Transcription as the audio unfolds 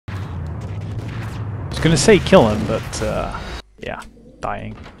gonna say kill him, but yeah,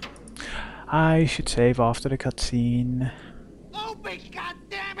 dying. I should save after the cutscene. Open,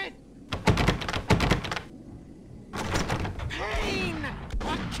 goddammit! Payne!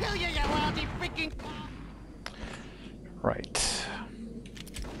 I'll kill you, you lousy freaking... Right. So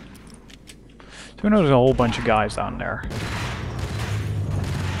we know there's a whole bunch of guys down there.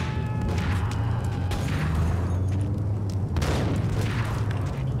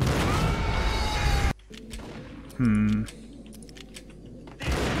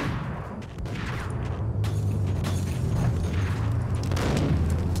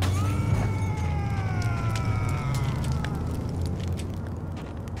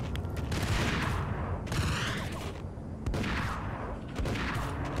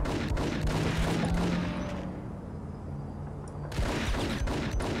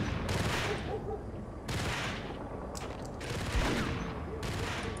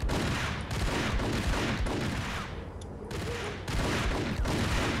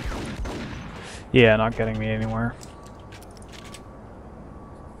 Yeah, not getting me anywhere.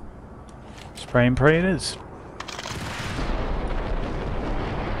 Spray and pray it is.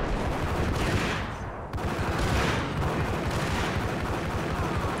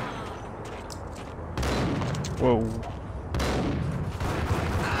 Whoa.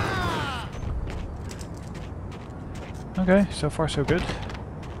 Okay, so far so good.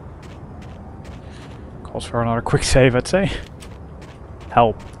 Calls for another quick save, I'd say.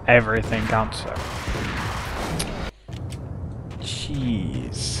 Help. Everything counts, so.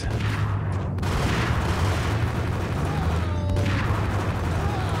 Jeez.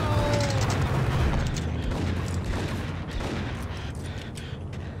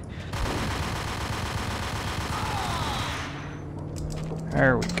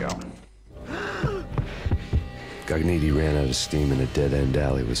 There we go. Gagniti ran out of steam in a dead-end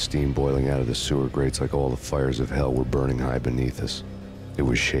alley with steam boiling out of the sewer grates like all the fires of hell were burning high beneath us. It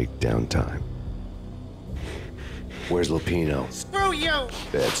was shakedown time. Where's Lupino? Screw you!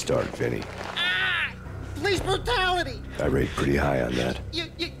 Bad start, Vinny. Ah! Police brutality! I rate pretty high on that. You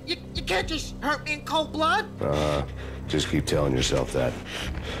can't just hurt me in cold blood? Just keep telling yourself that.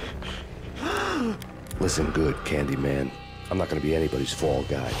 Listen good, Candyman. I'm not gonna be anybody's fall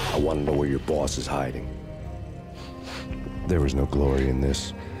guy. I want to know where your boss is hiding. There was no glory in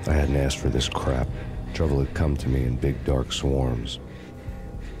this. I hadn't asked for this crap. Trouble had come to me in big dark swarms.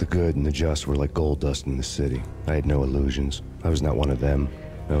 The good and the just were like gold dust in the city. I had no illusions. I was not one of them.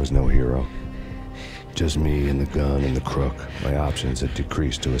 I was no hero. Just me and the gun and the crook. My options had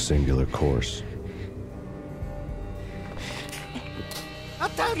decreased to a singular course. I'll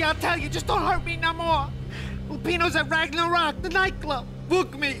tell you, just don't hurt me no more. Lupino's at Ragnarok, the nightclub.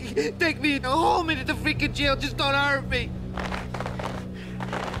 Book me, take me in the whole minute to freaking jail, just don't hurt me.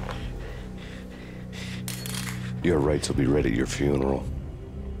 Your rights will be ready at your funeral.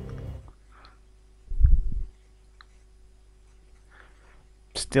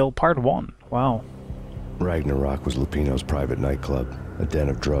 Still part 1. Wow. Ragnarok was Lupino's private nightclub, a den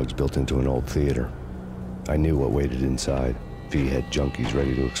of drugs built into an old theater. I knew what waited inside. V-head junkies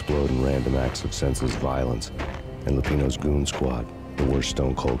ready to explode in random acts of senseless violence, and Lupino's goon squad, the worst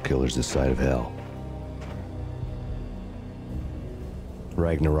stone-cold killers this side of hell.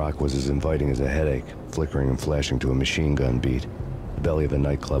 Ragnarok was as inviting as a headache, flickering and flashing to a machine gun beat. The belly of the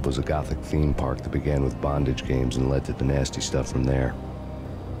nightclub was a gothic theme park that began with bondage games and led to the nasty stuff from there.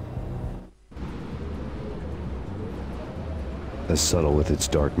 As subtle with its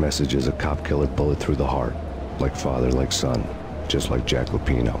dark message as a cop killer bullet through the heart. Like father, like son. Just like Jack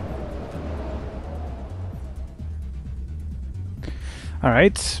Lupino.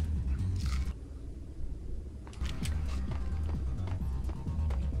 Alright.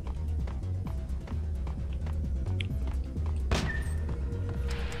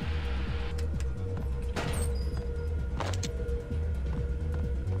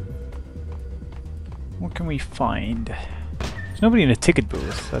 What can we find? There's nobody in a ticket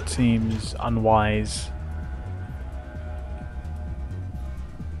booth. That seems unwise.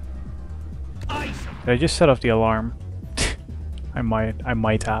 Did I just set off the alarm? I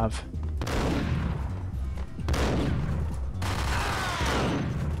might have.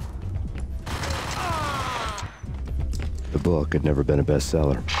 The book had never been a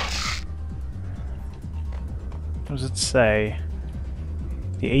bestseller. What does it say?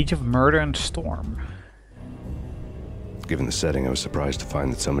 The Age of Murder and Storm. Given the setting, I was surprised to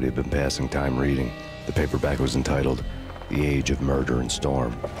find that somebody had been passing time reading. The paperback was entitled, The Age of Murder and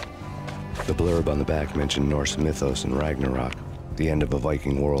Storm. The blurb on the back mentioned Norse mythos and Ragnarok, the end of a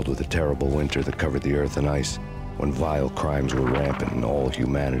Viking world with a terrible winter that covered the earth in ice, when vile crimes were rampant and all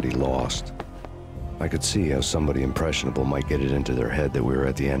humanity lost. I could see how somebody impressionable might get it into their head that we were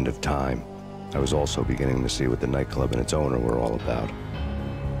at the end of time. I was also beginning to see what the nightclub and its owner were all about.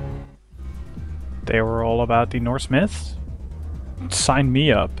 They were all about the Norse myths? Sign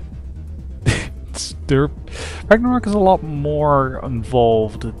me up. Ragnarok is a lot more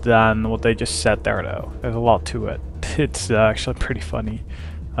involved than what they just said there, though. There's a lot to it. It's actually pretty funny.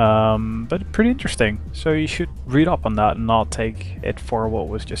 But pretty interesting. So you should read up on that and not take it for what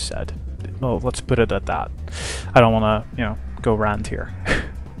was just said. Well, let's put it at that. I don't want to, you know, go rant here.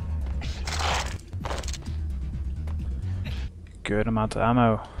 Good amount of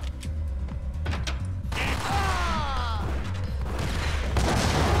ammo.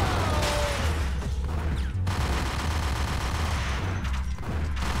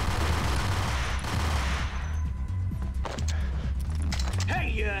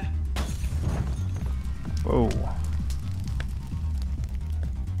 Hey, Whoa.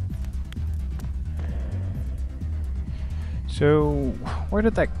 So, where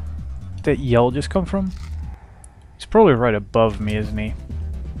did that yell just come from? He's probably right above me, isn't he?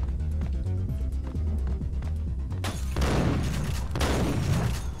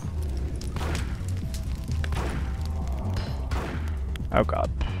 Oh god.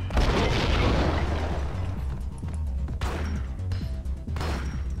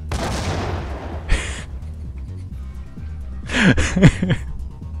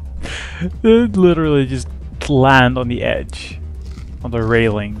 It literally just land on the edge, on the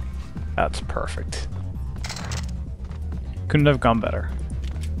railing. That's perfect. Couldn't have gone better.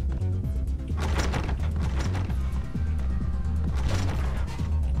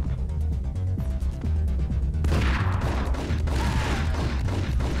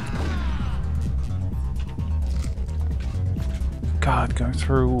 God, going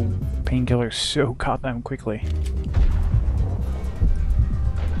through painkillers so goddamn quickly.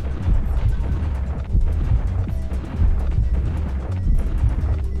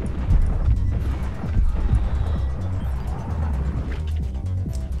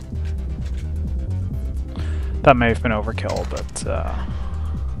 That may have been overkill, but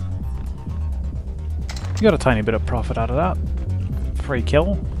you got a tiny bit of profit out of that. Free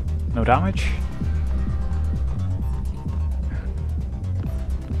kill, no damage.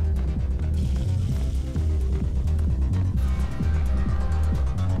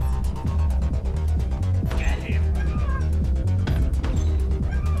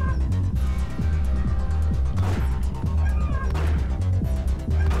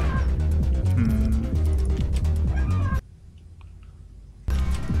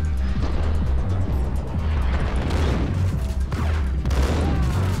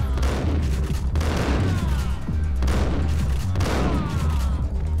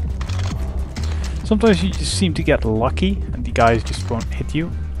 Sometimes you just seem to get lucky and the guys just won't hit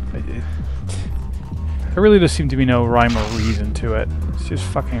you. There really does seem to be no rhyme or reason to it. It's just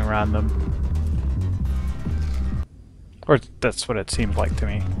fucking random. Or that's what it seems like to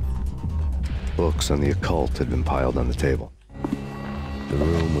me. Books on the occult had been piled on the table. The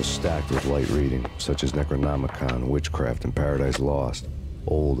room was stacked with light reading, such as Necronomicon, Witchcraft, and Paradise Lost.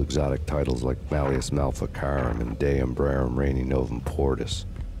 Old exotic titles like Malleus Maleficarum and De Umbrarum Reini Novum Portis.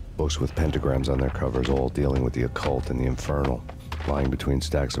 Books with pentagrams on their covers, all dealing with the occult and the infernal, lying between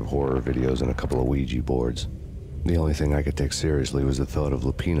stacks of horror videos and a couple of Ouija boards. The only thing I could take seriously was the thought of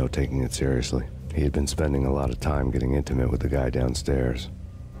Lupino taking it seriously. He had been spending a lot of time getting intimate with the guy downstairs.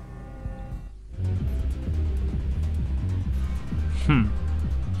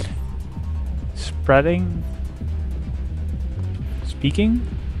 Spreading? Speaking?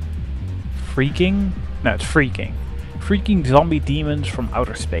 Freaking? No, it's freaking. Freaking zombie demons from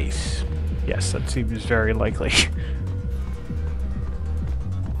outer space. Yes, that seems very likely.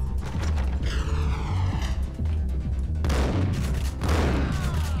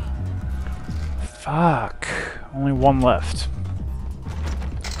 Fuck. Only one left.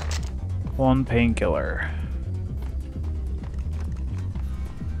 One painkiller.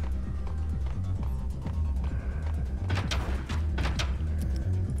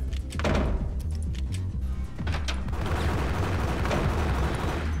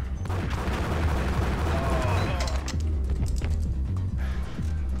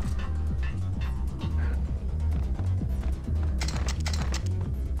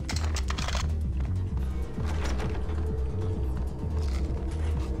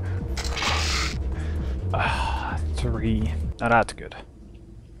 Three. Now that's good.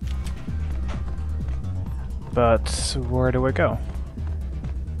 But where do I go?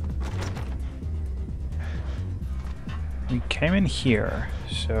 We came in here,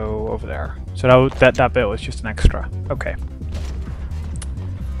 so over there. So that bit was just an extra. Okay.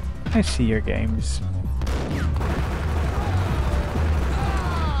 I see your games.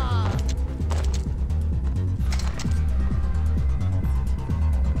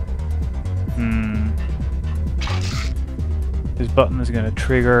 This button is going to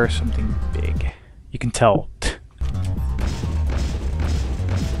trigger something big. You can tell.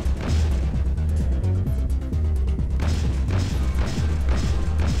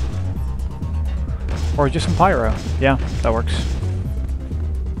 Or just some pyro. Yeah, that works.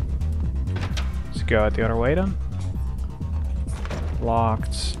 Let's go out the other way then.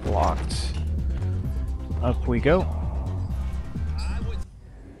 Locked, locked. Up we go.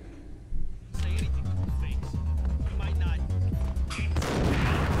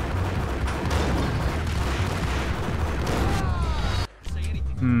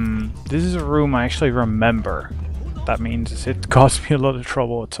 This is a room I actually remember. That means it caused me a lot of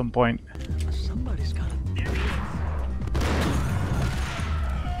trouble at some point. Somebody's got it.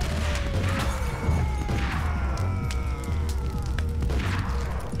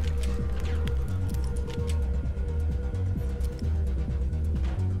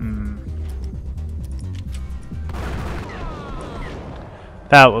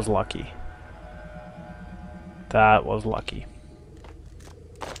 That was lucky. That was lucky.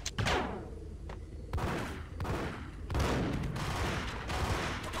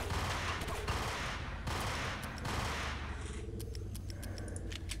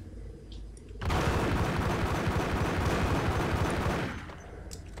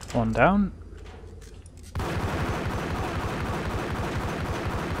 One down.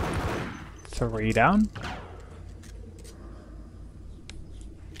 Three down.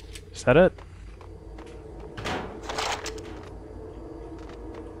 Is that it?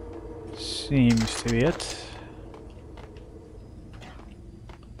 Seems to be it.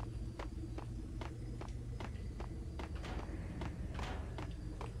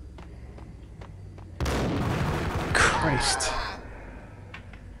 Christ.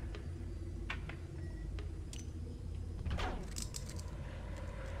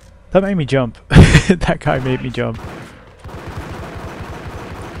 That made me jump. That guy made me jump.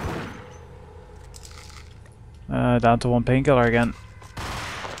 Down to one painkiller again.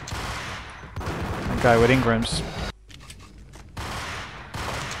 That guy with Ingrams.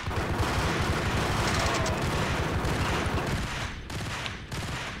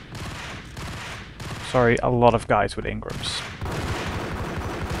 Sorry, a lot of guys with Ingrams.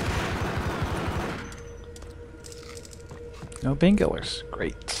 No painkillers.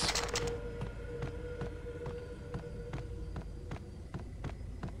 Great.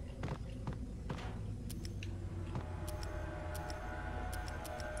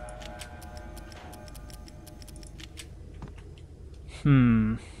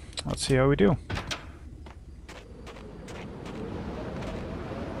 Let's see how we do. I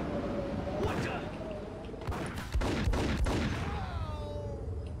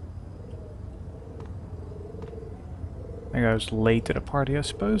think I was late to the party, I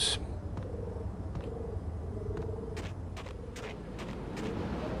suppose.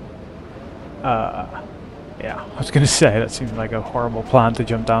 Yeah, I was gonna say, that seemed like a horrible plan to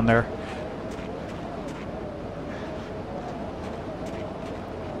jump down there.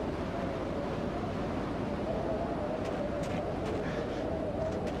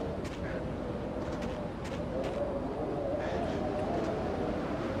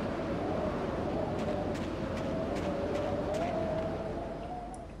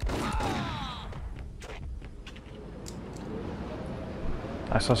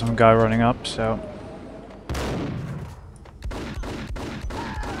 I saw some guy running up, so...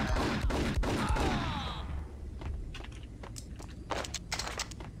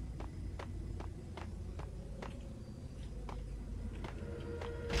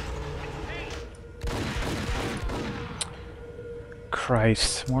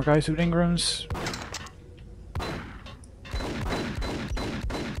 Christ, more guys with Ingrams?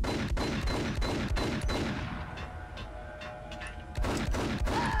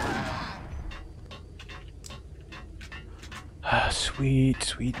 Sweet,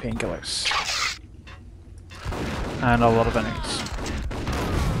 sweet painkillers. And a lot of enemies.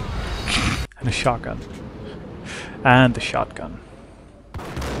 And a shotgun. And a shotgun.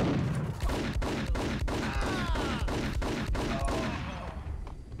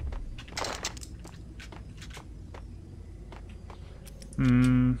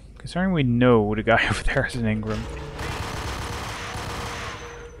 Considering we know the guy over there is an Ingram.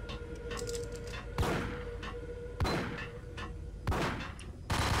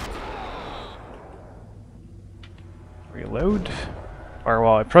 Reload. Or,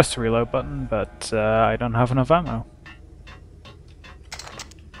 well, I pressed the reload button, but I don't have enough ammo.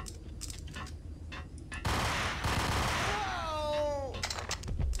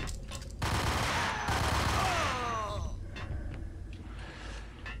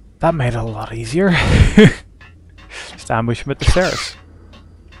 That made it a lot easier. Just ambush him at the stairs.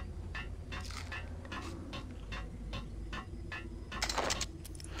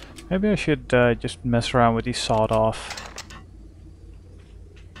 Maybe I should just mess around with these sawed off.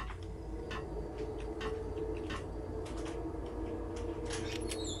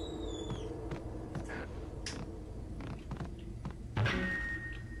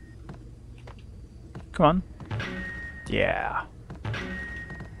 Come on. Yeah.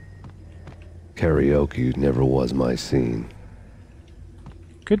 Karaoke never was my scene.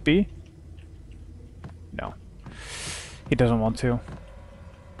 Could be. No. He doesn't want to.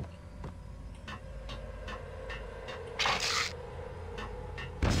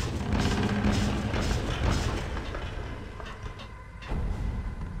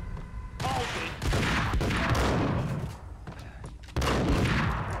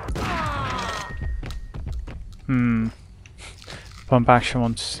 Pump action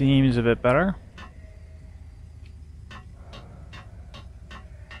one seems a bit better.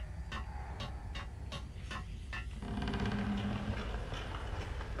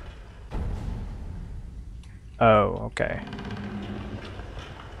 Oh, okay.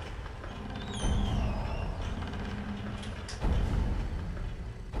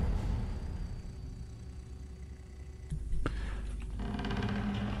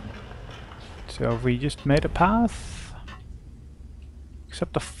 So we just made a path.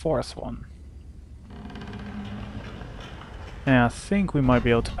 Except the fourth one. And I think we might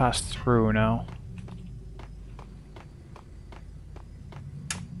be able to pass through now.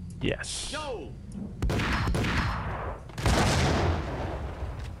 Yes. Yo!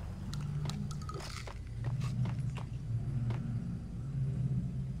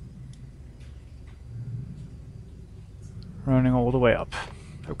 Running all the way up.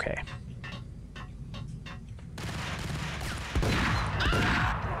 Okay.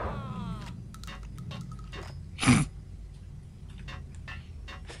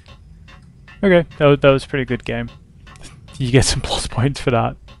 Okay, that was a pretty good game. You get some plus points for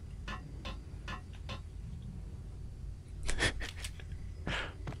that.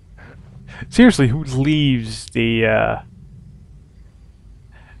 Seriously, who leaves the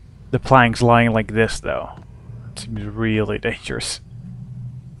planks lying like this, though? It seems really dangerous.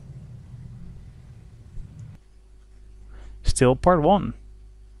 Still part 1.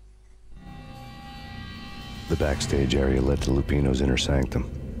 The backstage area led to Lupino's inner sanctum.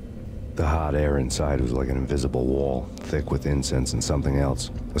 The hot air inside was like an invisible wall, thick with incense and something else,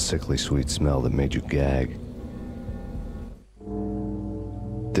 a sickly sweet smell that made you gag.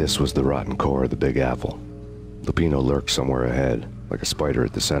 This was the rotten core of the Big Apple. Lupino lurked somewhere ahead, like a spider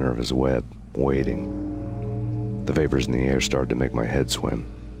at the center of his web, waiting. The vapors in the air started to make my head swim.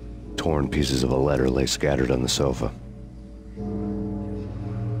 Torn pieces of a letter lay scattered on the sofa.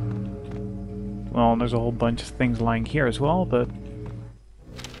 Well, there's a whole bunch of things lying here as well, but...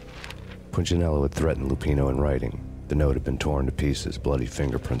 Punchinello had threatened Lupino in writing. The note had been torn to pieces, bloody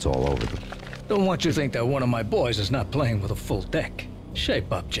fingerprints all over them. Don't want you to think that one of my boys is not playing with a full deck.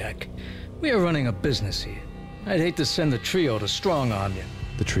 Shape up, Jack. We are running a business here. I'd hate to send the trio to strong on you.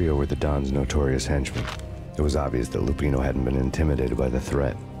 The trio were the Don's notorious henchmen. It was obvious that Lupino hadn't been intimidated by the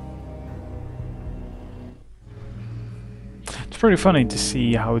threat. It's pretty funny to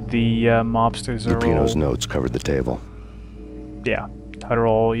see how the mobsters are Lupino's all... notes covered the table. Yeah, how they're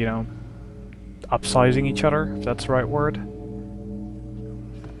all, you know, upsizing each other, if that's the right word.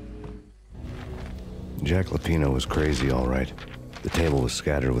 Jack Lupino was crazy, all right. The table was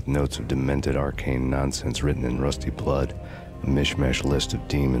scattered with notes of demented arcane nonsense written in rusty blood. A mishmash list of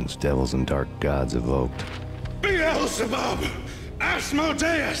demons, devils, and dark gods evoked. Beelzebub,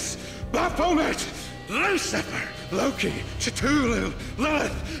 Asmodeus, Baphomet, Lucifer, Loki, Cthulhu,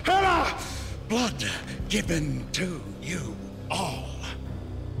 Lilith, Hela! Blood given to you all.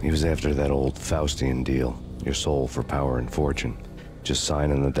 He was after that old Faustian deal. Your soul for power and fortune. Just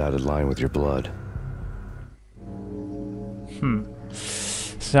sign on the dotted line with your blood.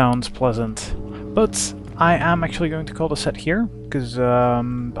 Sounds pleasant. But I am actually going to call the set here, because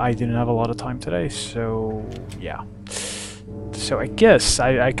I didn't have a lot of time today, so yeah. So I guess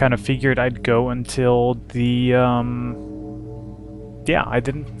I kind of figured I'd go until the... yeah, I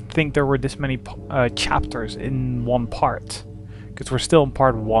didn't think there were this many chapters in one part. Because we're still in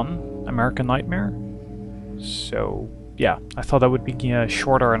part 1, American Nightmare. So yeah, I thought that would be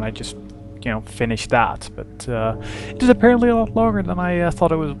shorter and I just, you know, finish that. But it is apparently a lot longer than I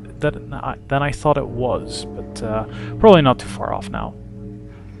thought it was. Than I thought it was. But probably not too far off now.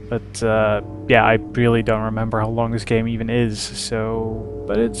 But yeah, I really don't remember how long this game even is. So,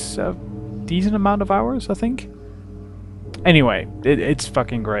 but it's a decent amount of hours, I think. Anyway, it's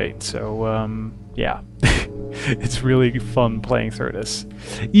fucking great. So yeah, it's really fun playing through this.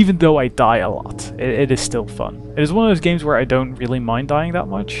 Even though I die a lot, it is still fun. It is one of those games where I don't really mind dying that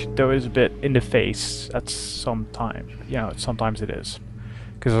much, though it's a bit in the face at some time. You know, sometimes it is.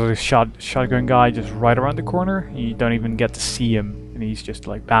 Because there's a shotgun guy just right around the corner, you don't even get to see him, and he's just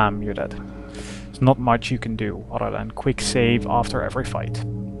like, bam, you're dead. There's not much you can do other than quick save after every fight.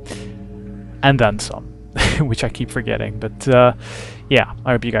 And then some, which I keep forgetting, but yeah,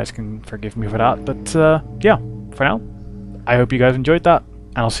 I hope you guys can forgive me for that, but yeah, for now, I hope you guys enjoyed that,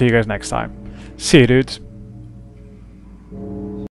 and I'll see you guys next time. See you, dudes.